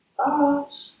Hello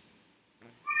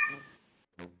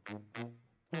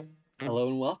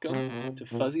and welcome to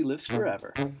Fuzzy Lives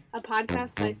Forever, a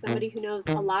podcast by somebody who knows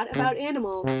a lot about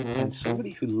animals. and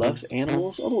somebody who loves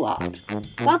animals a lot.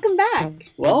 Welcome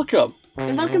back! Welcome!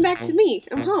 And welcome back to me.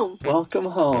 I'm home. Welcome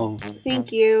home.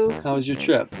 Thank you. How was your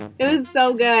trip? It was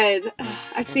so good.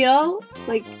 I feel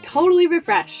like totally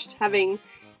refreshed having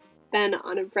been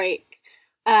on a break.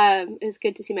 It was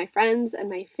good to see my friends and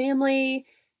my family,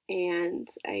 and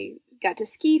I got to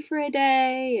ski for a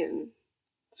day, and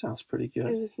Sounds pretty it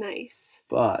good. was nice.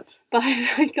 But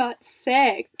I got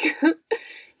sick.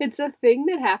 It's a thing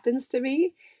that happens to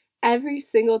me every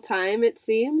single time, it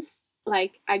seems,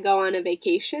 like I go on a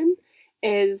vacation.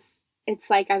 It's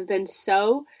like I've been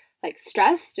so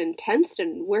stressed and tensed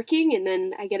and working, and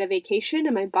then I get a vacation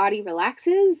and my body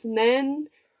relaxes, and then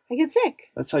I get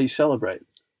sick. that's how you celebrate.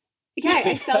 Yeah,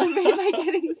 I celebrate by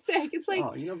getting sick. It's like,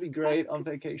 oh, it'd be great on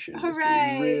vacation. Just be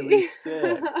hooray! really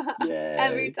sick. Yay.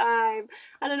 Every time.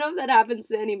 I don't know if that happens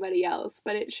to anybody else,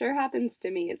 but it sure happens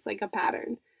to me. It's like a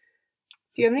pattern.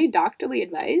 Do you have any doctorly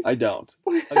advice? I don't.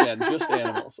 Again, just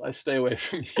animals. I stay away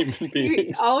from human He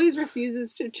beings. always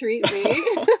refuses to treat me.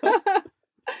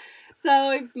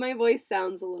 So if my voice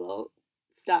sounds a little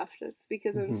stuffed, it's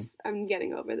because I'm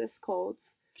getting over this cold.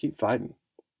 Keep fighting.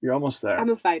 You're almost there. I'm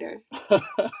a fighter.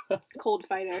 Cold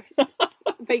fighter.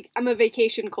 I'm a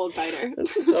vacation cold fighter.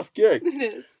 That's a tough gig.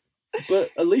 It is. But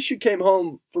at least you came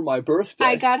home for my birthday.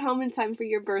 I got home in time for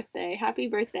your birthday. Happy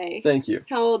birthday. Thank you.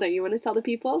 How old are you? Want to tell the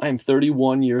people? I'm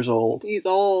 31 years old. He's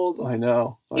old. I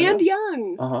know. And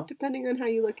young. Uh-huh. Depending on how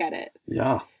you look at it.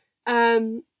 Yeah.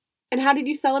 And how did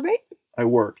you celebrate? I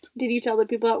worked. Did you tell the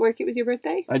people at work it was your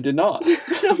birthday? I did not.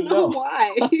 I don't know No.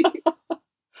 why.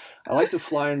 I like to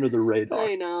fly under the radar.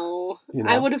 I know. You know?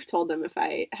 I would have told them if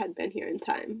I had been here in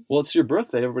time. Well, it's your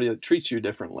birthday. Everybody treats you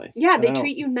differently. Yeah, And they I don't-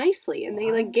 treat you nicely and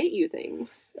they get you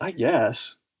things. I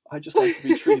guess. I just like to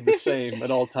be treated the same at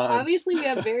all times. Obviously, we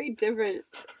have very different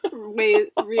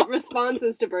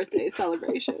responses to birthday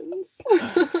celebrations.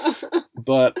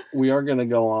 But we are going to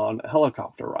go on a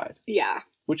helicopter ride, Yeah,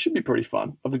 which should be pretty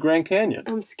fun, of the Grand Canyon.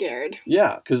 I'm scared.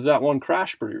 Yeah, because that one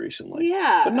crashed pretty recently.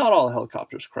 Yeah. But not all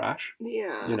helicopters crash.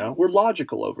 Yeah. You know, we're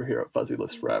logical over here at Fuzzy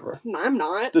Lives Forever. I'm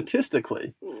not.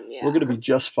 Statistically, Yeah. we're going to be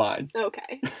just fine.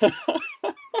 Okay.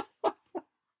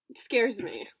 It scares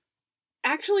me.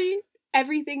 Actually,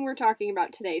 everything we're talking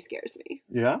about today scares me.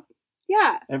 Yeah?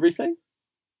 Yeah. Everything?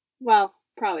 Well,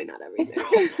 probably not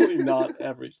everything. Probably not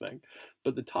everything.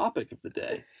 But the topic of the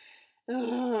day,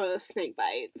 Oh, snake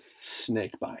bites.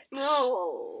 snake bites.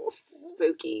 Oh,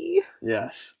 spooky.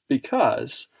 Yes,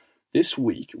 because this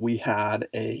week we had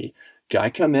a guy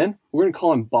come in. We're going to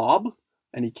call him Bob,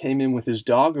 and he came in with his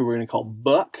dog, who we're going to call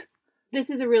Buck. This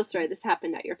is a real story. This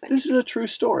happened at your clinic. This is a true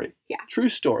story. Yeah. True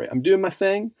story. I'm doing my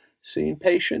thing, seeing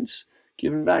patients,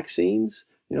 giving vaccines,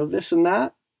 you know, this and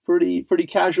that. Pretty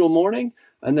casual morning.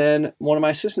 And then one of my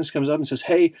assistants comes up and says,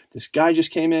 hey, this guy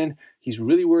just came in. He's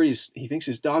really worried. He thinks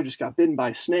his dog just got bitten by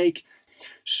a snake.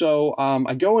 So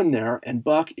I go in there, and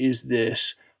Buck is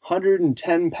this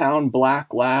 110-pound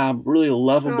black lab, really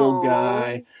lovable Aww.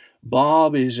 guy.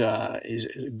 Bob is a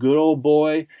good old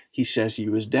boy. He says he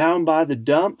was down by the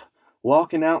dump,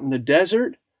 walking out in the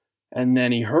desert, and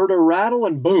then he heard a rattle,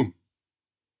 and boom.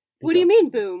 What do you mean,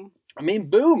 boom? I mean,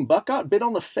 boom, Buck got bit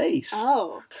on the face.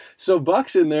 Oh. So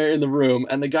Buck's in there in the room,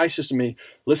 and the guy says to me,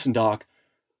 listen, Doc,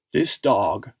 this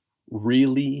dog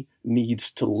really needs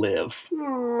to live.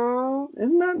 Aww.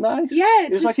 Isn't that nice? Yeah,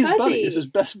 it's like his fuzzy. buddy. It's his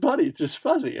best buddy. It's his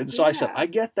fuzzy. And so I said, Yeah. I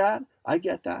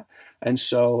get that. And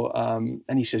so,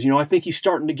 and he says, you know, I think he's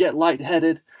starting to get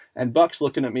lightheaded. And Buck's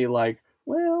looking at me like,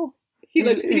 well, He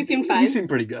seemed fine. He seemed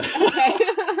pretty good. Okay.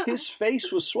 His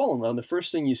face was swollen, though. And the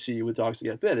first thing you see with dogs that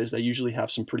get bit is they usually have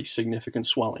some pretty significant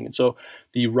swelling. And so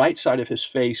the right side of his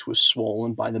face was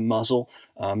swollen by the muzzle.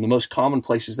 The most common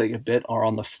places they get bit are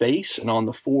on the face and on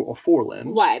the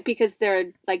forelimbs. Why? Because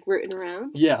they're rooting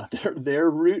around? Yeah, they're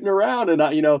rooting around.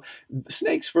 And, you know,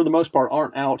 snakes, for the most part,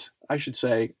 aren't out, I should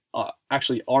say,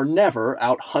 actually are never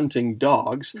out hunting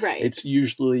dogs. Right. It's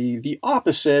usually the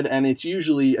opposite, and it's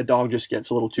usually a dog just gets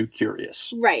a little too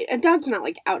curious. Right. A dog's not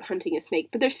out hunting a snake,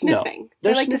 but they're sniffing.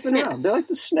 They're They like to sniffing sniff. around. They like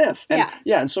to sniff. And,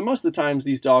 Yeah. and so most of the times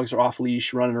these dogs are off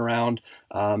leash, running around.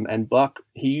 And Buck,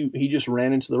 he just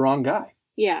ran into the wrong guy.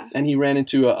 Yeah. And he ran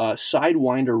into a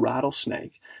sidewinder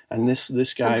rattlesnake. And this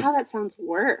guy, Somehow that sounds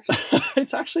worse.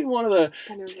 it's actually one of the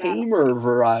than a tamer rattlesnake.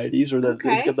 varieties, or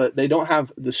they don't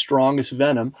have the strongest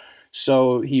venom.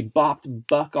 So he bopped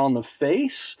Buck on the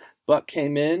face. Buck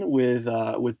came in with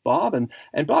Bob,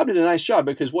 and Bob did a nice job,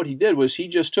 because what he did was he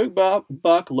just took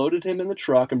Buck, loaded him in the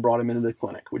truck, and brought him into the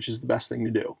clinic, which is the best thing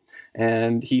to do.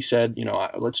 And he said,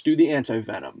 let's do the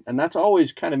anti-venom. And that's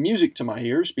always kind of music to my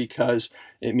ears, because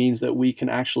it means that we can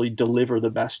actually deliver the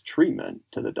best treatment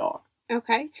to the dog.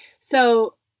 Okay.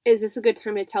 So is this a good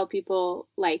time to tell people,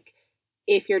 like,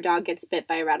 if your dog gets bit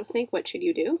by a rattlesnake, what should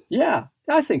you do? Yeah,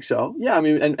 I think so. Yeah, I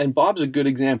mean, and Bob's a good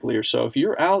example here. So if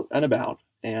you're out and about,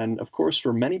 and of course,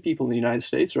 for many people in the United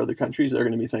States or other countries, they're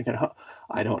going to be thinking,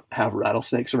 I don't have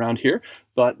rattlesnakes around here.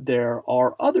 But there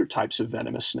are other types of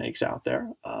venomous snakes out there.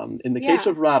 In the case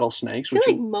of rattlesnakes, I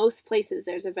feel like most places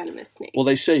there's a venomous snake. Well,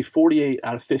 they say 48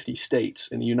 out of 50 states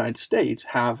in the United States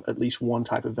have at least one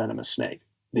type of venomous snake.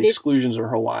 The exclusions are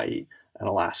Hawaii and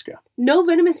Alaska. No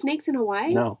venomous snakes in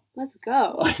Hawaii? No. Let's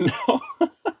go. I know.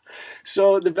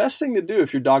 So the best thing to do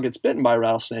if your dog gets bitten by a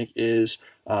rattlesnake is,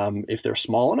 if they're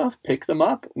small enough, pick them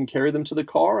up and carry them to the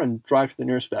car and drive to the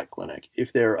nearest vet clinic.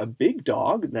 If they're a big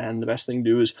dog, then the best thing to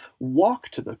do is walk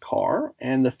to the car.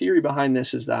 And the theory behind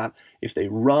this is that if they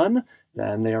run,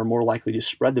 then they are more likely to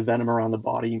spread the venom around the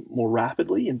body more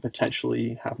rapidly and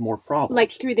potentially have more problems.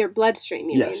 Like through their bloodstream,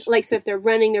 you mean? Like, so if they're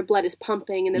running, their blood is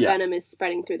pumping and the venom is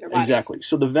spreading through their body. Exactly.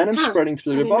 So the venom's spreading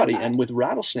through their body. And with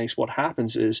rattlesnakes, what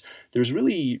happens is there's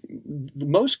really,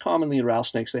 most commonly in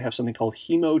rattlesnakes, they have something called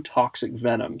hemotoxic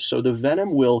venom. So the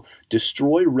venom will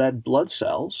destroy red blood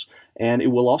cells, and it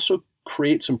will also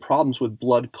create some problems with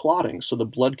blood clotting. So the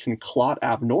blood can clot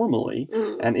abnormally,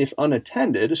 and if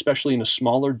unattended, especially in a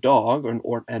smaller dog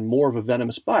and more of a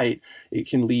venomous bite, it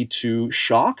can lead to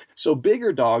shock. So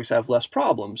bigger dogs have less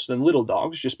problems than little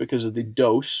dogs, just because of the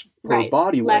dose per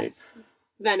body weight. Less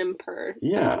venom per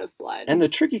amount of blood. And the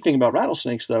tricky thing about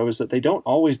rattlesnakes, though, is that they don't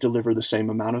always deliver the same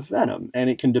amount of venom.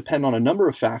 And it can depend on a number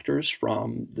of factors,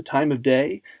 from the time of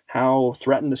day, how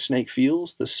threatened the snake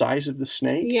feels, the size of the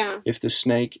snake. Yeah. If the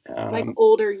snake... like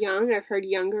old or young? I've heard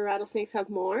younger rattlesnakes have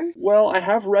more. Well, I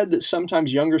have read that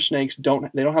sometimes younger snakes don't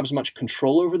have as much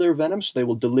control over their venom, so they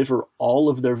will deliver all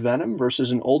of their venom, versus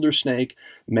an older snake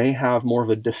may have more of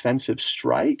a defensive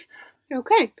strike.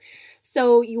 Okay.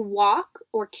 So you walk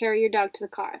or carry your dog to the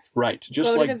car. Right,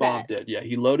 just like Bob did. Yeah,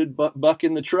 he loaded Buck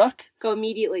in the truck. Go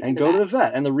immediately to the vet. And go to the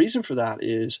vet. And the reason for that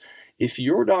is, if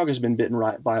your dog has been bitten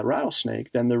by a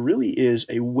rattlesnake, then there really is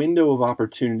a window of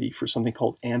opportunity for something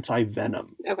called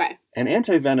anti-venom. Okay. And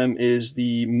anti-venom is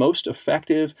the most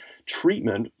effective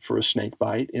treatment for a snake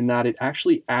bite, in that it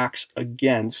actually acts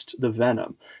against the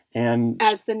venom. And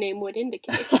as the name would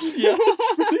indicate. Yeah,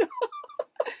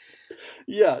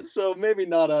 yeah, so maybe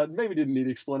didn't need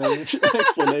explanation,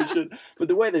 but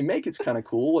the way they make it's kind of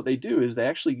cool. What they do is they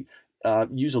actually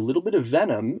use a little bit of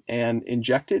venom and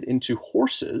inject it into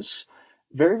horses,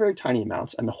 very, very tiny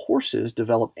amounts, and the horses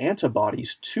develop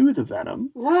antibodies to the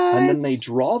venom. What? And then they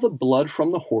draw the blood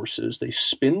from the horses, they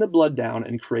spin the blood down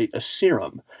and create a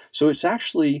serum. So it's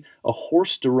actually a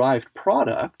horse-derived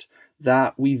product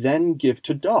that we then give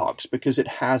to dogs, because it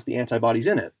has the antibodies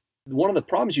in it. One of the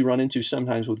problems you run into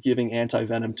sometimes with giving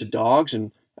anti-venom to dogs,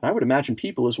 and I would imagine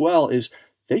people as well, is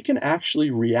they can actually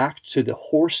react to the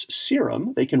horse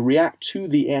serum. They can react to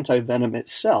the anti-venom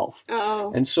itself.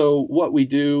 Oh. And so what we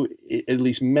do, at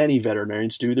least many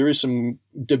veterinarians do, there is some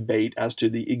debate as to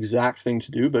the exact thing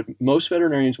to do, but most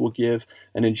veterinarians will give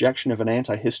an injection of an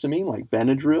antihistamine like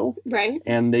Benadryl. Right.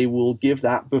 And they will give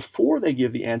that before they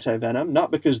give the anti-venom,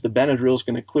 not because the Benadryl is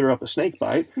going to clear up a snake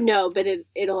bite. No, but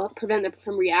it'll prevent them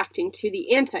from reacting to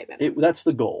the anti-venom. That's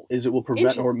the goal, is it will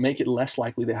prevent or make it less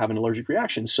likely they have an allergic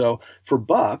reaction. So for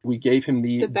Buck, we gave him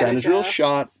the Benadryl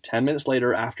shot. 10 minutes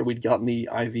later, after we'd gotten the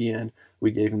IV in, we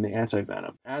gave him the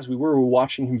anti-venom. As we were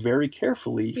watching him very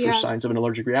carefully for signs of an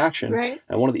allergic reaction. Right.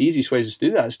 And one of the easiest ways to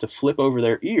do that is to flip over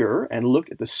their ear and look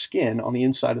at the skin on the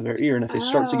inside of their ear. And if they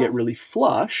start to get really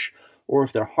flush, or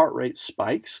if their heart rate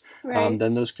spikes, then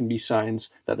those can be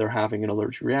signs that they're having an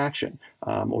allergic reaction,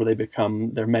 or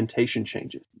their mentation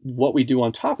changes. What we do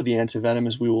on top of the anti-venom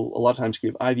is we will a lot of times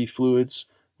give IV fluids,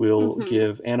 we'll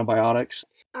give antibiotics.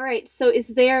 All right, so is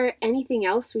there anything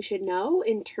else we should know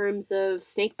in terms of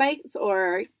snake bites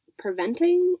or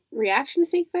preventing reaction to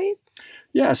snake bites?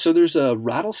 Yeah, so there's a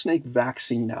rattlesnake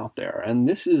vaccine out there, and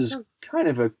this is kind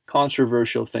of a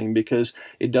controversial thing because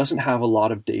it doesn't have a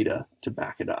lot of data to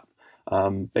back it up.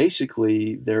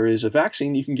 Basically, there is a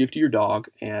vaccine you can give to your dog,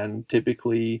 and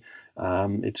typically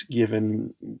it's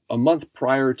given a month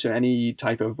prior to any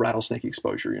type of rattlesnake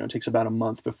exposure. It takes about a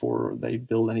month before they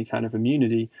build any kind of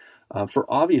immunity. For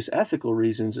obvious ethical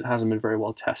reasons, it hasn't been very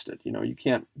well tested. You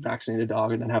can't vaccinate a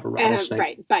dog and then have a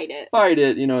rattlesnake bite it.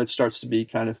 It starts to be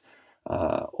kind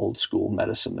of old school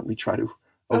medicine that we try to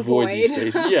avoid these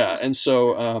days. Yeah, and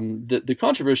so the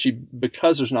controversy,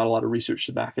 because there's not a lot of research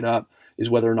to back it up, is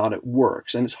whether or not it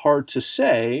works. And it's hard to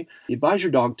say. It buys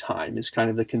your dog time is kind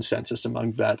of the consensus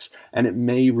among vets, and it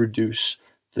may reduce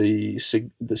the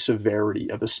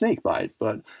severity of a snake bite.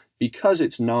 But because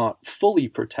it's not fully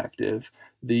protective,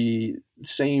 the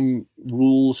same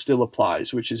rule still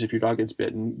applies, which is if your dog gets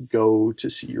bitten, go to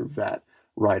see your vet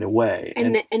right away.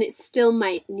 And it still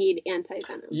might need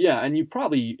antivenom. Yeah, and you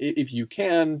probably, if you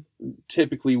can,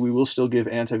 typically we will still give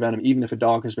antivenom even if a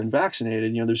dog has been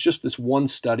vaccinated. You know, there's just this one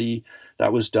study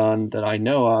that was done that I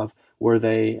know of where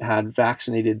they had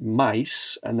vaccinated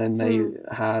mice and then they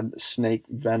had snake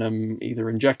venom either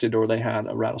injected or they had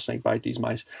a rattlesnake bite these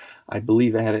mice. I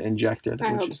believe they had it injected.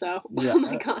 I hope so. Yeah, oh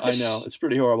my gosh. I know, it's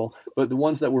pretty horrible. But the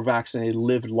ones that were vaccinated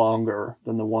lived longer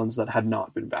than the ones that had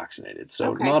not been vaccinated.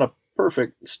 So not a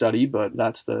perfect study, but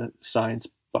that's the science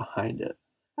behind it.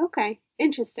 Okay,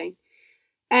 interesting.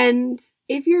 And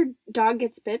if your dog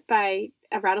gets bit by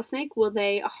a rattlesnake, will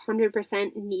they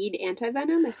 100% need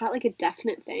antivenom? Is that like a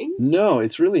definite thing? No,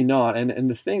 it's really not. And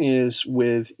the thing is,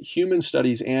 with human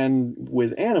studies and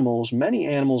with animals, many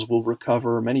animals will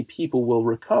recover, many people will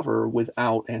recover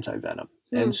without antivenom.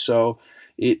 And so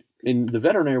in the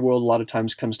veterinary world, a lot of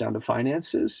times comes down to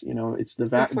finances. You know, it's the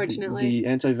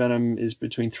antivenom is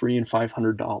between $300 and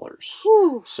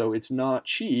 $500. So it's not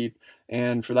cheap.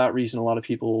 And for that reason, a lot of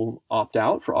people opt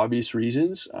out for obvious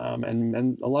reasons.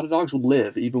 And a lot of dogs would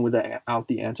live even without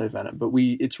the antivenom. But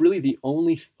it's really the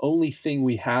only thing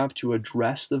we have to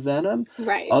address the venom.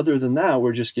 Right. Other than that,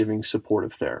 we're just giving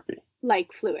supportive therapy.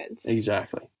 Like fluids.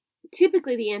 Exactly.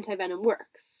 Typically, the antivenom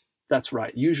works. That's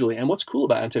right, usually. And what's cool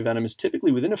about antivenom is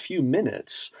typically within a few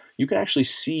minutes, you can actually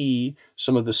see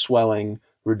some of the swelling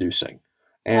reducing.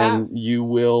 And you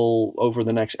will, over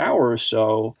the next hour or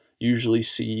so, usually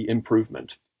see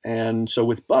improvement. And so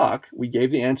with Buck, we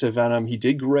gave the antivenom. He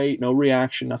did great, no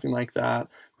reaction, nothing like that.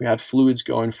 We had fluids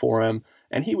going for him.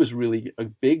 And he was really a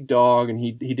big dog, and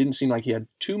he didn't seem like he had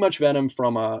too much venom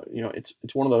from it's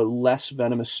one of the less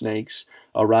venomous snakes,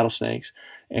 rattlesnakes.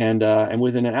 And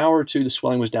within an hour or two, the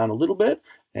swelling was down a little bit,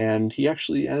 and he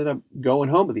actually ended up going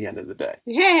home at the end of the day.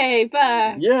 Yay,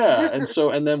 Buck! Yeah,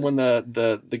 and then when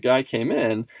the guy came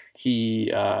in,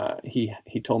 he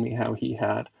told me how he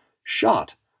had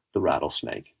shot the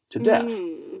rattlesnake to death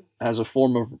as a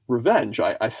form of revenge,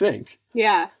 I think.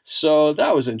 Yeah. So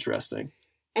that was interesting.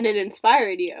 And it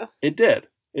inspired you. It did.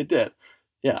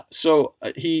 Yeah. So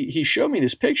he showed me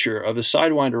this picture of a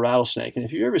Sidewinder rattlesnake, and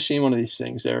if you've ever seen one of these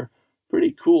things, they're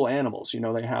pretty cool animals. You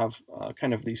know, they have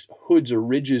kind of these hoods or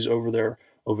ridges over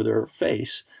their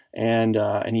face, and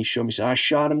he showed me. So I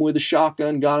shot him with a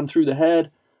shotgun, got him through the head,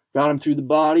 got him through the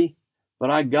body, but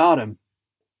I got him.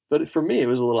 But for me, it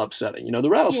was a little upsetting. You know, the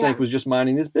rattlesnake was just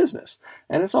minding his business,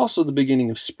 and it's also the beginning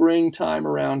of springtime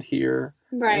around here.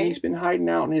 Right. And he's been hiding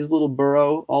out in his little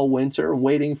burrow all winter,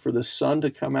 waiting for the sun to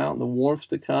come out and the warmth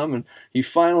to come. And he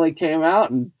finally came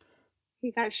out and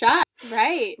he got shot.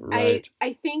 Right.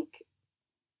 I think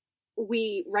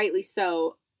we, rightly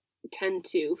so, tend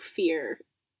to fear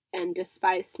and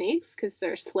despise snakes because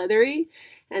they're slithery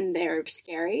and they're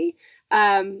scary.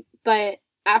 But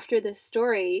after this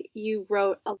story, you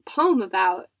wrote a poem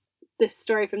about this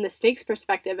story from the snake's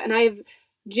perspective, and I've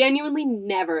genuinely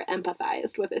never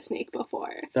empathized with a snake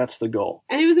before. That's the goal.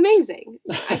 And it was amazing.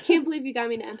 I can't believe you got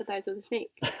me to empathize with a snake.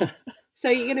 So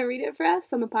are you going to read it for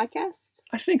us on the podcast?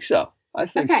 I think so.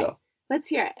 So. Let's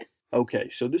hear it. Okay,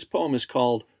 so this poem is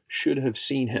called Should Have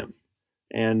Seen Him.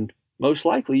 And most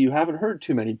likely you haven't heard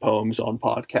too many poems on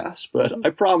podcasts, but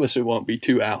I promise it won't be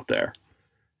too out there.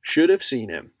 Should have seen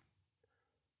him.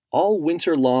 All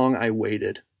winter long I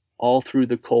waited, all through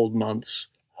the cold months,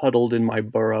 huddled in my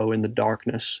burrow in the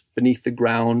darkness, beneath the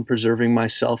ground, preserving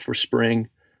myself for spring,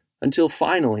 until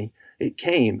finally it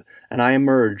came, and I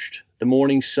emerged, the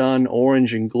morning sun,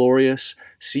 orange and glorious,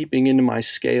 seeping into my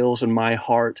scales and my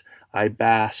heart. I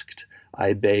basked,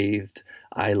 I bathed,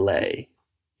 I lay.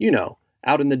 You know,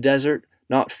 out in the desert,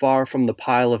 not far from the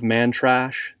pile of man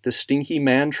trash, the stinky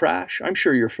man trash, I'm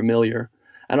sure you're familiar.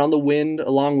 And on the wind,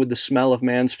 along with the smell of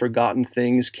man's forgotten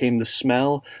things, came the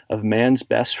smell of man's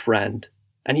best friend.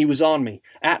 And he was on me,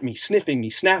 at me, sniffing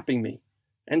me, snapping me.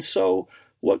 And so,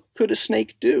 what could a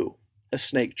snake do? A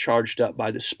snake charged up by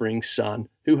the spring sun,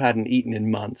 who hadn't eaten in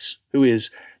months, who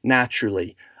is,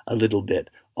 naturally, a little bit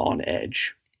on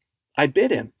edge. I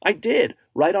bit him. I did.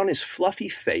 Right on his fluffy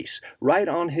face, right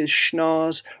on his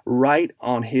schnoz, right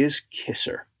on his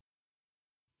kisser.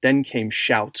 Then came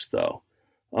shouts, though.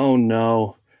 Oh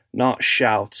no, not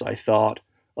shouts, I thought.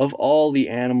 Of all the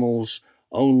animals,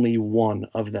 only one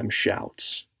of them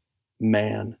shouts.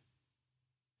 Man.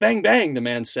 "Bang, bang," the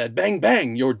man said. "Bang,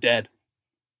 bang, you're dead."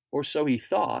 Or so he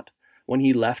thought when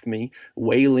he left me,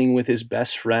 wailing with his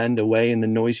best friend away in the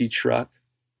noisy truck,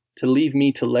 to leave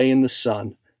me to lay in the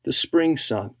sun, the spring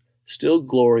sun, still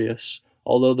glorious,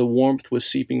 although the warmth was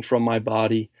seeping from my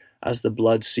body as the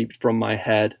blood seeped from my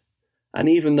head. And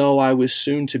even though I was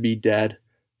soon to be dead,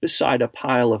 beside a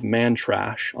pile of man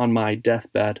trash on my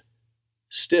deathbed,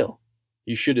 still,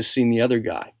 you should have seen the other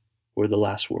guy, were the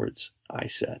last words I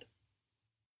said.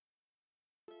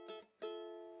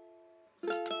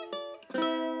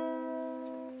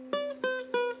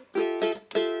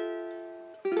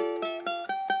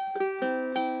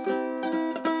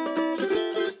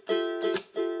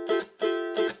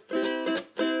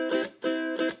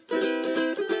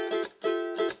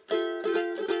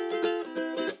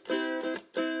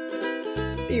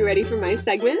 Are you ready for my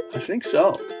segment? I think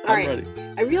so. I'm right. ready.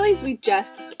 I realize we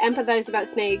just empathize about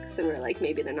snakes and we're like,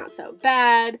 maybe they're not so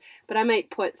bad, but I might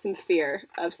put some fear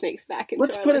of snakes back into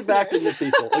Let's our put it back listeners.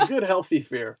 into people. A good, healthy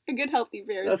fear. A good, healthy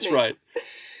fear of That's snakes. right.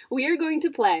 We are going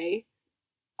to play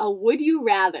a Would You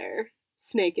Rather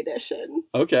Snake Edition.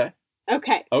 Okay.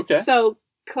 Okay. Okay. So,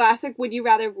 classic Would You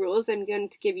Rather rules. I'm going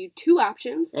to give you two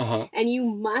options, Uh-huh. and you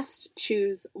must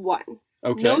choose one.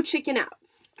 Okay. No chicken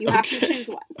outs. You have to Okay. choose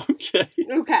one. Okay.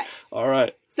 Okay. All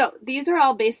right. So, these are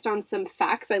all based on some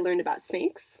facts I learned about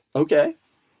snakes. Okay.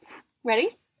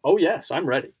 Ready? Oh, yes, I'm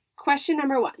ready. Question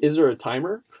number one. Is there a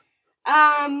timer?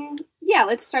 Yeah,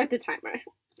 let's start the timer.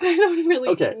 I don't really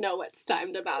Okay. know what's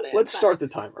timed about it. Let's but start the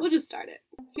timer. We'll just start it.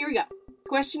 Here we go.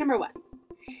 Question number one.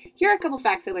 Here are a couple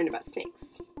facts I learned about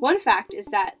snakes. One fact is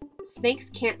that snakes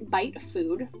can't bite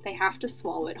food. They have to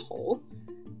swallow it whole.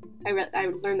 I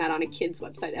learned that on a kid's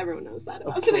website. Everyone knows that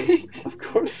about snakes. Of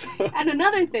course. And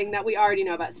another thing that we already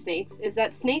know about snakes is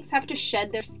that snakes have to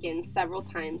shed their skin several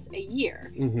times a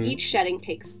year. Mhm. Each shedding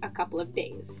takes a couple of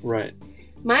days. Right.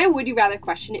 My would you rather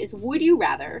question is, would you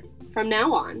rather, from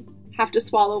now on, have to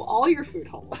swallow all your food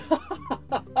whole?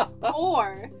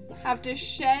 Or have to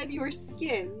shed your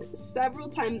skin several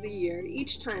times a year,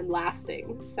 each time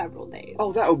lasting several days?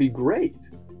 Oh, that would be great.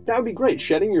 That would be great.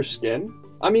 Shedding your skin.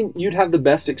 I mean, you'd have the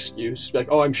best excuse, like,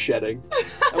 oh, I'm shedding.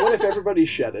 And what if everybody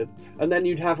shedded? And then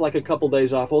you'd have like a couple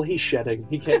days off. Well, he's shedding.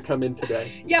 He can't come in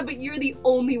today. Yeah, but you're the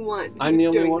only one who's I'm the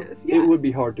only doing one. this. Yeah, It would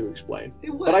be hard to explain,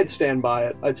 it would. but I'd stand by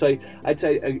it. I'd say,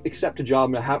 accept a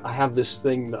job. And I have this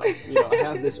thing though. I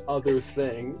have this other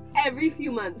thing. Every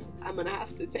few months, I'm going to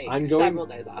have to take I'm going- several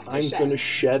days off to I'm shed. going to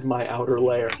shed my outer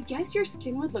layer. I guess your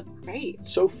skin would look great.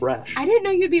 So fresh. I didn't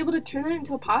know you'd be able to turn that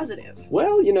into a positive.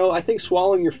 Well, I think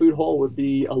swallowing your food whole would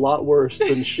be a lot worse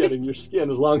than shedding your skin,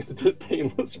 as long as it's a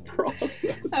painless process.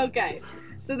 Okay,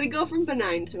 so they go from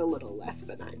benign to a little less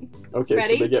benign. Okay,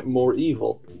 Ready? so they get more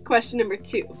evil. Question number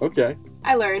two. Okay,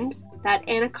 I learned that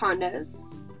anacondas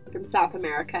from South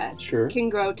America sure. can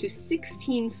grow to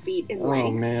 16 feet in Oh,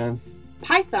 length. man.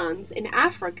 Pythons in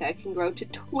Africa can grow to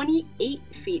 28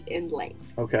 feet in length.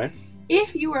 Okay.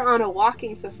 If you were on a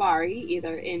walking safari,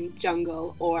 either in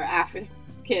jungle or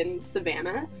African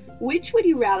savanna, which would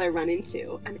you rather run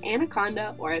into, an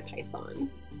anaconda or a python?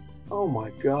 Oh, my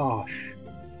gosh.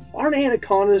 Aren't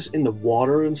anacondas in the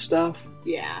water and stuff?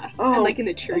 Yeah, Oh, and like in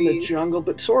the In trees. the jungle,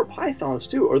 but so are pythons,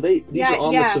 too. Are they? These Yeah, are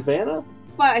on yeah. the savannah?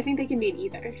 But I think they can be in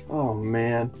either. Oh,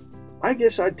 man. I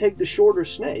guess I'd take the shorter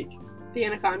snake. The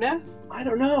anaconda? I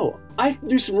don't know. I have to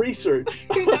do some research.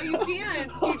 No, you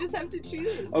can't. You just have to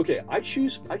choose. Okay, I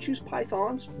choose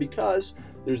pythons because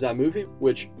there's that movie,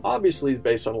 which obviously is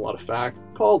based on a lot of fact,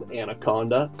 called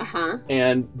Anaconda, Uh-huh.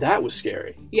 and that was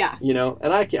scary, Yeah. and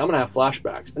I'm gonna have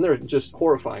flashbacks, and they're just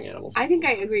horrifying animals. I think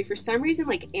I agree. For some reason,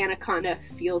 like, anaconda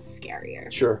feels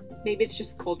scarier. Sure. Maybe it's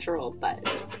just cultural, but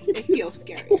it feels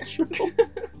scarier.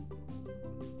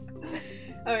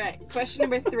 All right, question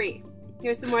number 3.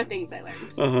 Here's some more things I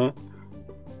learned. Uh-huh.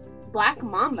 Black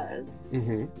mambas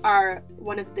Mm-hmm. are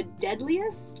one of the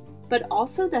deadliest, but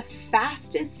also the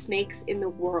fastest snakes in the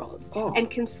world, Oh. and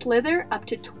can slither up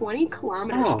to 20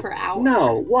 kilometers Oh, per hour.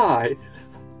 No, why?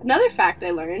 Another fact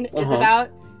I learned is Uh-huh. about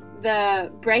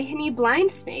the Brahini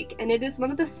blind snake, and it is one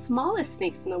of the smallest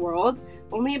snakes in the world,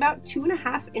 only about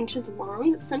 2.5 inches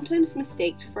long, sometimes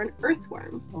mistaked for an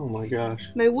earthworm. Oh my gosh.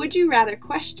 My would you rather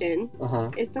question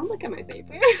Uh-huh. is, don't look at my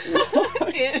paper.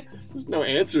 There's no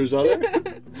answers, are there?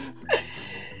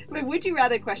 My would you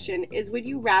rather question is, would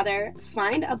you rather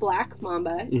find a black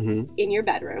mamba Mm-hmm. in your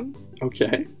bedroom,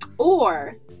 Okay.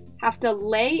 or have to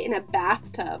lay in a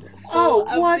bathtub full Oh,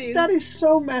 of what? these That is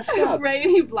so messed up.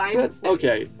 Brahini blind But- snakes?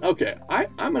 okay.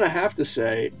 I'm gonna have to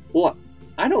say, well,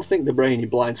 I don't think the Brahini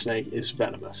blind snake is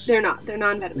venomous. They're not. They're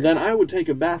non-venomous. Then I would take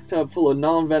a bathtub full of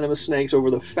non-venomous snakes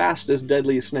over the fastest,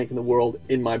 deadliest snake in the world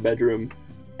in my bedroom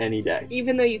any day.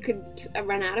 Even though you could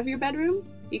run out of your bedroom?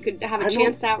 You could have a I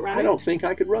chance to outrun I it? don't think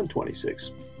I could run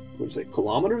 26. What is it,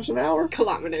 kilometers an hour?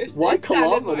 Kilometers. Why It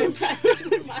sounded more kilometers? impressive than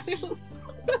miles.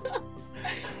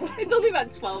 It's only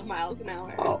about 12 miles an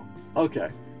hour. Oh, okay.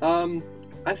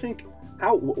 I think,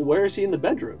 where is he in the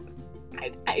bedroom?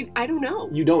 I don't know.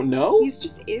 You don't know? He's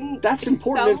just in That's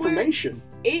important somewhere. information.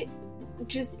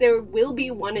 There will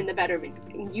be one in the bedroom.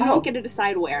 And you don't get to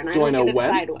decide where, and I Do don't I know get to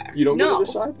when? decide where. You don't no. get to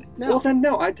decide? No. Well, then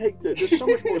no. I take there's so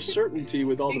much more certainty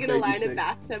with all You're the gonna baby lie in a snakes.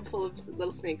 bathtub full of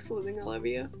little snakes living all over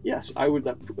you? Yes, I would.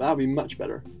 That would be much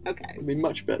better. Okay. It'd be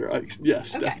much better.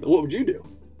 Yes, Okay. definitely. What would you do?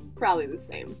 Probably the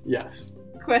same. Yes.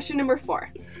 Question number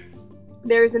 4.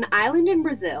 There's an island in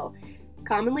Brazil,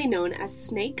 commonly known as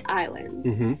Snake Island,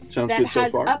 Mm-hmm. Sounds that good so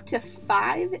has far. up to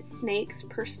 5 snakes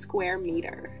per square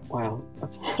meter. Wow,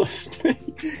 that's a lot of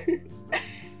snakes.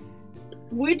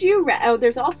 Would you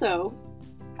there's also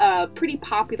a pretty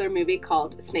popular movie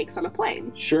called Snakes on a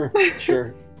Plane. Sure,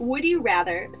 sure. Would you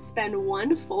rather spend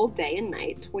one full day and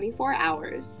night, 24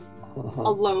 hours, Uh-huh.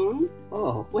 alone,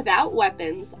 Oh, without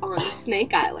weapons on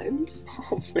Snake Island,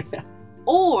 oh man.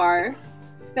 or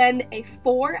spend a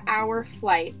 4-hour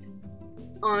flight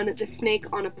on the Snake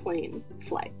on a Plane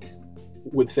flight?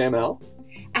 With Sam L.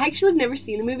 I actually have never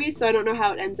seen the movie, so I don't know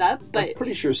how it ends up, but I'm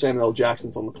pretty sure Samuel L.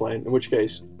 Jackson's on the plane. In which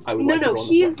case, I would no, like to no, go on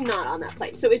he's the not on that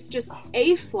plane. So it's just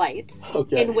a flight plane.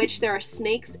 Okay. in which there are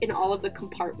snakes in all of the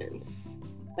compartments.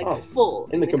 Like Oh, full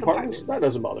in the compartments? That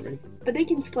doesn't bother me. But they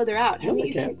can slither out. No, Haven't they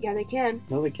you can't. seen? Yeah, they can.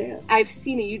 No, they can't. I've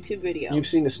seen a YouTube video. You've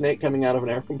seen a snake coming out of an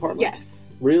air compartment? Yes.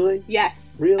 Really? Yes.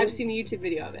 Really? I've seen a YouTube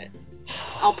video of it.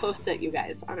 I'll post it, you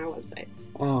guys, on our website.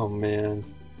 Oh man.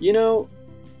 You know,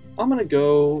 I'm gonna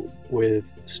go with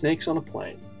snakes on a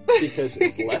plane because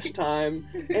it's less time,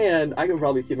 and I can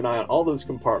probably keep an eye on all those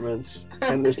compartments,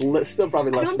 and there's still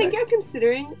probably I less don't think snakes. you're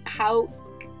considering how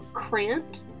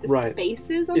cramped the Right. space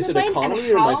is on Is the it plane. economy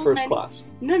and or how my first many... class?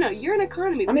 No, you're in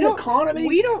economy. I'm in economy?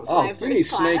 We don't fly Oh, first give me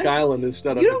class. Snake Island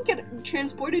instead of... You don't get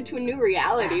transported to a new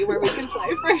reality where we can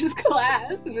fly first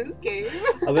class in this game.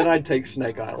 And then I'd take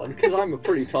Snake Island, because I'm a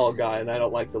pretty tall guy, and I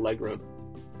don't like the leg room.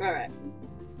 Alright.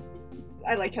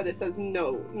 I like how this says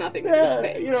nothing to do with Yeah,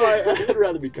 snakes. you know, I'd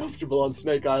rather be comfortable on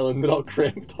Snake Island than all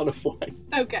cramped on a flight.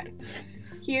 Okay.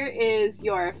 Here is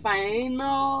your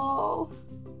final...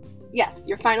 Yes,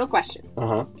 your final question.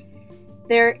 Uh-huh.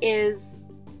 There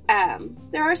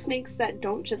are snakes that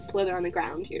don't just slither on the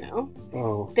ground, you know?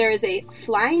 Oh. There is a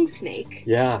flying snake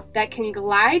Yeah. that can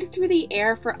glide through the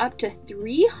air for up to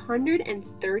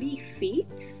 330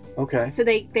 feet. Okay. So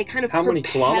they kind of How many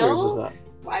propel- kilometers is that?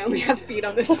 I only have feet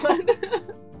on this one.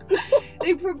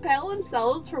 They propel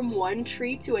themselves from one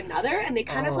tree to another, and they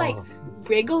kind of like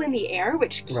wriggle in the air,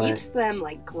 which keeps Right. them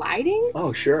like gliding.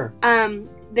 Oh, sure.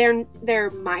 They're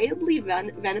mildly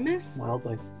venomous,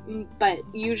 Mildly. but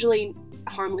usually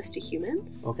harmless to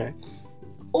humans. Okay.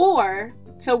 Or,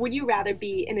 so would you rather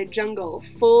be in a jungle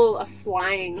full of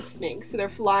flying snakes, so they're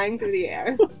flying through the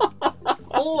air?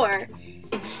 Or,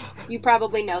 you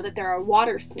probably know that there are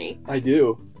water snakes. I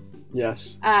do.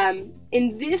 Yes.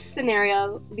 In this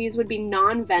scenario, these would be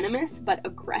non-venomous but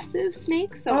aggressive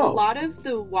snakes. So a Oh. lot of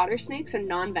the water snakes are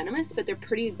non-venomous, but they're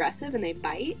pretty aggressive and they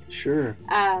bite. Sure.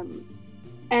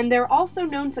 And they're also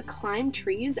known to climb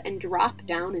trees and drop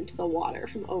down into the water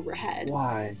from overhead.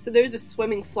 Why? So there's a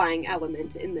swimming, flying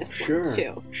element in this Sure. one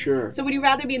too. Sure. So would you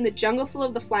rather be in the jungle full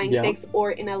of the flying Yeah. snakes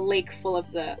or in a lake full of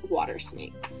the water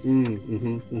snakes? I'm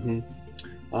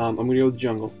gonna go with the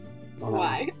jungle. on that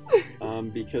Why? one.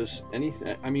 Because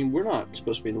anything. I mean, we're not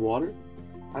supposed to be in the water.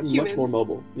 I'm much Humans. more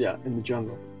mobile. Yeah, in the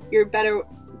jungle. You're a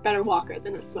better walker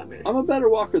than a swimmer. I'm a better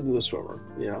walker than the swimmer.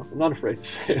 You know, I'm not afraid to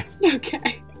say it.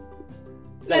 Okay.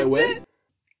 Did I win? It.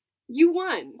 You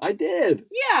won. I did.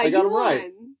 Yeah, I got you 'em won.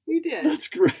 right. You did. That's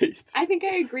great. I think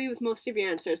I agree with most of your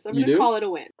answers, so I'm You going to do? call it a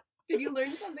win. Did you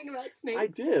learn something about snakes? I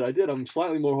did. I'm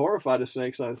slightly more horrified of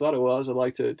snakes than I thought I was. I'd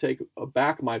like to take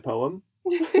back my poem.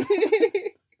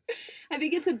 I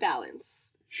think it's a balance.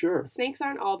 Sure. Snakes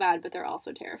aren't all bad, but they're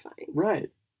also terrifying. Right.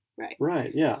 Right.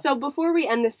 Right. Yeah. So before we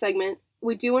end this segment,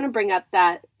 we do want to bring up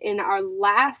that in our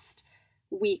last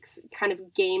week's kind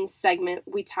of game segment,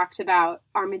 we talked about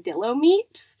armadillo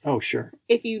meat. Oh, sure.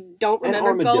 If you don't And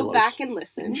remember, go armadillos. back and In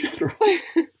listen. general.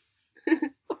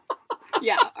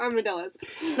 Yeah, armadillos.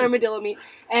 Armadillo meat.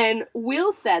 And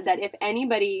Will said that if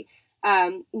anybody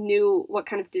knew what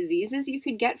kind of diseases you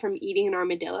could get from eating an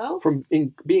armadillo. From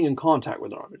being in contact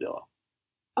with an armadillo.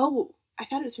 Oh, I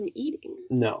thought it was from eating.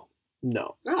 No.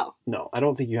 No. Oh. No, I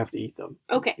don't think you have to eat them.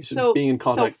 Okay, It's so being in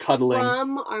contact, cuddling,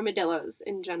 from armadillos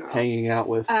in general, hanging out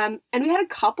with. and we had a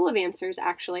couple of answers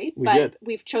actually, We but did.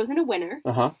 we've chosen a winner,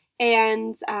 Uh-huh.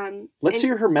 and Let's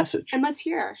hear her message. And let's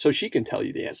hear her. So she can tell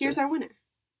you the answer. Here's our winner.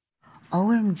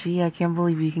 OMG, I can't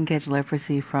believe you can catch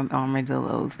leprosy from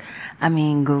armadillos. I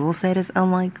mean, Google said it's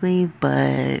unlikely,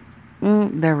 but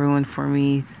they're ruined for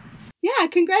me. Yeah,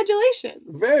 congratulations.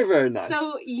 Very, very nice.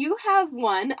 So you have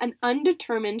won an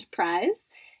undetermined prize,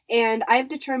 and I've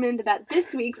determined that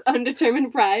this week's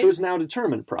undetermined prize... So it's now a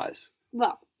determined prize.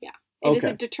 Well, yeah. It is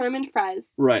Okay. a determined prize.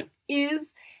 Right.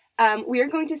 Is we are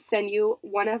going to send you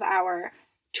one of our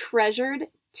treasured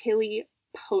Tilly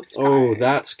postcards. Oh,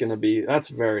 that's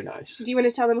very nice. Do you want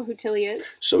to tell them who Tilly is?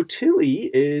 So Tilly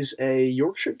is a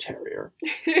Yorkshire Terrier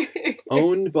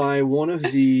owned by one of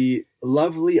the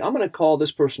lovely, I'm going to call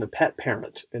this person a pet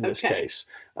parent in this Okay. case.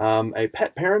 A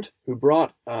pet parent who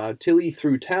brought Tilly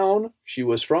through town. She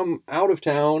was from out of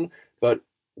town, but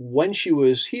when she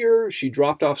was here, she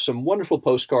dropped off some wonderful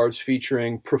postcards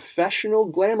featuring professional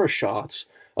glamour shots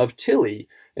of Tilly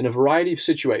in a variety of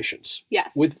situations,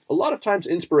 Yes. with a lot of times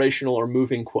inspirational or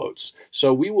moving quotes.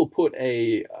 So we will put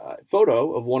a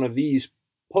photo of one of these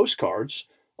postcards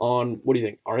on, what do you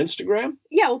think, our Instagram?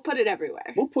 Yeah, we'll put it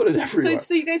everywhere. We'll put it everywhere.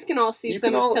 So you guys can all see You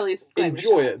some can of all Tilly's glamour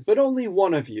enjoy shots. it, but only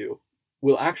one of you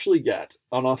will actually get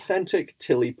an authentic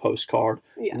Tilly postcard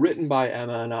Yes. written by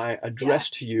Emma and I,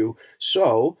 addressed to you.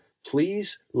 So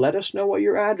please let us know what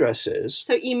your address is.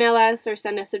 So email us or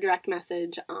send us a direct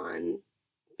message on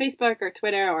Facebook or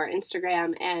Twitter or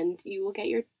Instagram, and you will get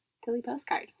your Tilly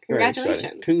postcard. Very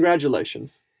exciting. Congratulations.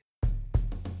 Congratulations.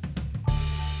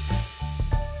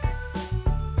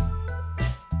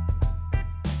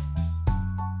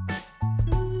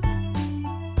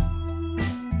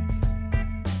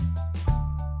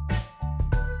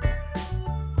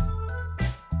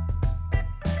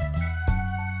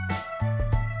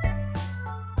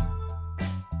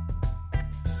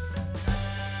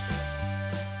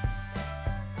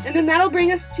 And then that'll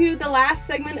bring us to the last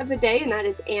segment of the day, and that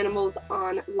is Animals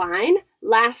Online.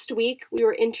 Last week, we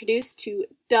were introduced to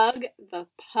Doug the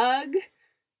Pug,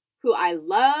 who I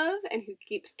love and who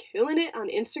keeps killing it on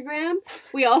Instagram.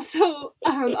 We also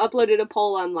uploaded a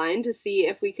poll online to see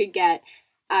if we could get,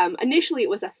 initially it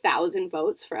was 1,000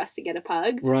 votes for us to get a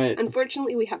pug. Right.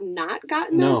 Unfortunately, we have not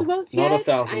gotten No, those votes not yet.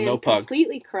 1,000, I am no pug.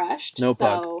 completely crushed. No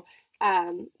pug. So,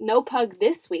 no pug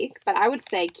this week, but I would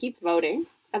say keep voting.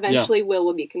 Eventually,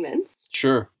 will be convinced.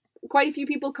 Sure. Quite a few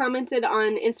people commented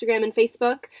on Instagram and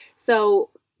Facebook. So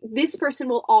this person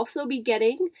will also be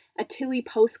getting a Tilly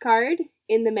postcard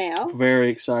in the mail. Very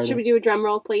exciting. Should we do a drum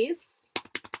roll, please?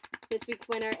 This week's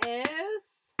winner is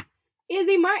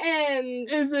Izzy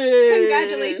Martins. Izzy!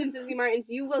 Congratulations, Izzy Martins.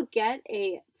 You will get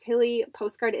a Tilly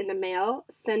postcard in the mail.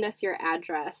 Send us your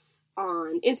address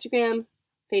on Instagram,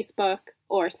 Facebook,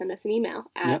 or send us an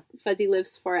email at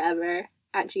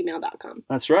fuzzylivesforever@gmail.com.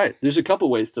 That's right. There's a couple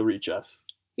ways to reach us.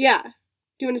 Yeah. Do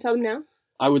you want to tell them now?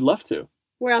 I would love to.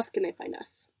 Where else can they find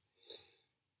us?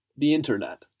 The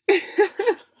internet.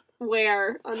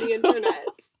 Where on the internet?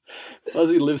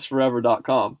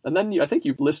 FuzzyLivesForever.com. And then I think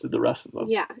you've listed the rest of them.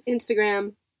 Yeah,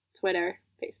 Instagram, Twitter,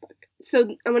 Facebook.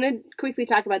 So I want to quickly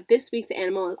talk about this week's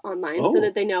Animal Online Oh. so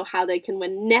that they know how they can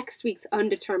win next week's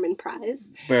undetermined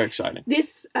prize. Very exciting.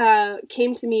 This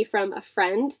came to me from a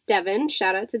friend, Devin.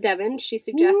 Shout out to Devin. She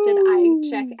suggested I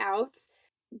check out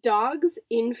Dogs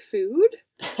in Food.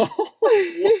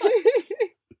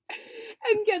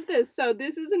 And get this. So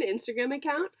this is an Instagram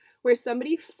account where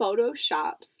somebody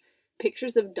photoshops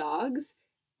pictures of dogs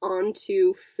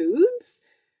onto foods.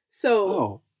 So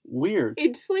Oh, weird.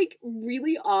 it's like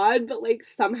really odd, but like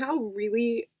somehow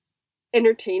really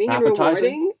entertaining and Appetizing?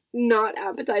 rewarding. Not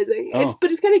appetizing. Oh.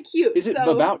 But it's kind of cute. Is it So-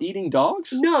 about eating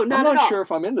dogs? No, not I'm at not all. sure if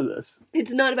I'm into this.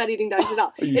 It's not about eating dogs at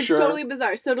all. Are you It's sure? totally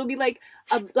bizarre. So it'll be like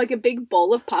a big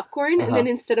bowl of popcorn, and Uh-huh. then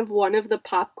instead of one of the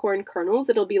popcorn kernels,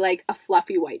 it'll be like a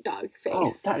fluffy white dog face.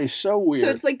 Oh, that is so weird. So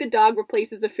it's like the dog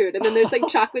replaces the food, and then there's like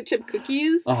chocolate chip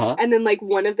cookies, Uh-huh. and then like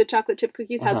one of the chocolate chip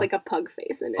cookies has Uh-huh. like a pug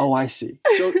face in it. Oh, I see.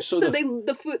 So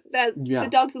The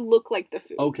dogs look like the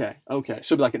food. Okay.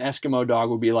 So like an Eskimo dog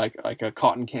would be like a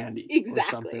cotton candy. Exactly.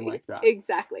 Or something like that.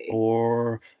 Exactly.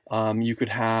 Or you could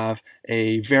have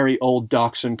a very old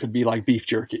dachshund could be like beef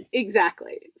jerky.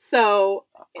 Exactly. So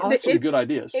Oh, that's some good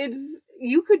ideas.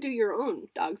 you could do your own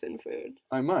dogs and food.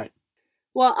 I might.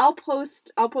 Well, I'll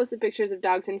post the pictures of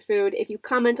dogs and food. If you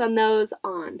comment on those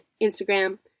on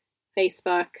Instagram,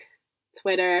 Facebook,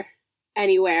 Twitter,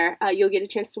 anywhere, you'll get a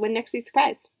chance to win next week's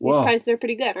prize. These Whoa. prizes are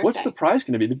pretty good, aren't What's they? the prize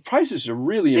going to be? The prizes are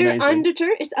really They're amazing.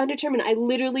 It's undetermined. I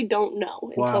literally don't know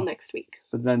Wow. until next week.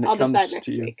 But then it I'll comes decide next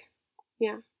to you. week.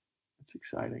 Yeah. It's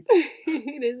exciting.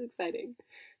 It is exciting.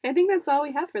 I think that's all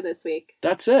we have for this week.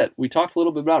 That's it. We talked a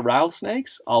little bit about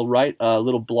rattlesnakes. I'll write a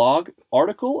little blog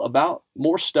article about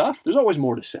more stuff. There's always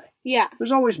more to say. Yeah.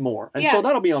 There's always more. And so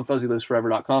that'll be on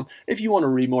fuzzylivesforever.com. If you want to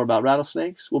read more about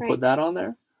rattlesnakes, we'll put that on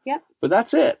there. Yep. But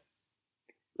that's it.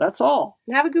 That's all.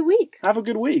 And have a good week. Have a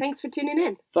good week. Thanks for tuning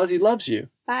in. Fuzzy loves you.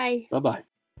 Bye. Bye-bye.